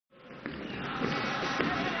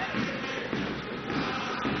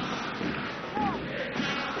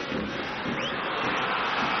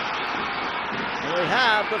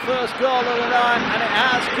have the first goal of the night, and it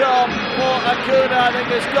has come for Acuña. I think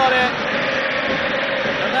has got it.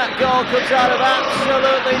 And that goal comes out of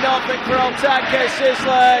absolutely nothing for Tanque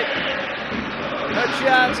Sisley. A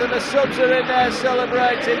chance, and the subs are in there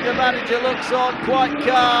celebrating. The manager looks on quite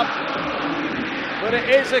calm. But it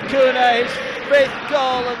is Acuña, his 5th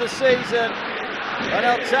goal of the season. And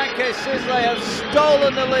Tanque Sisley have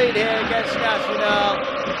stolen the lead here against Nacional.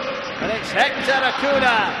 And it's Héctor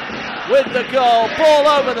Acuña with the goal. Ball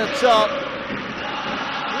over the top.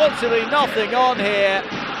 Looks to be nothing on here.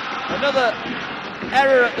 Another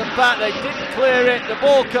error at the back. They didn't clear it. The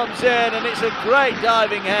ball comes in, and it's a great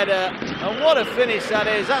diving header. And what a finish that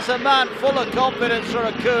is. That's a man full of confidence for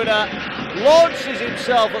Acuña. Launches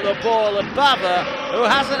himself at the ball, and Bava, who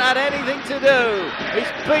hasn't had anything to do, is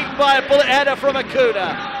beaten by a bullet header from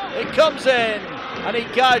Acuña. It comes in, and he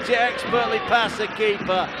guides it expertly past the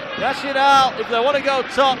keeper. Nacional, if they want to go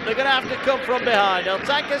top, they're going to have to come from behind.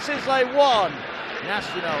 Tanque Sisley 1,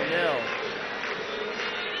 Nacional 0.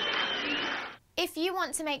 If you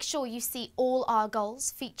want to make sure you see all our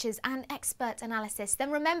goals, features and expert analysis, then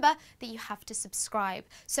remember that you have to subscribe.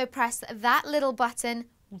 So press that little button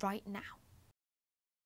right now.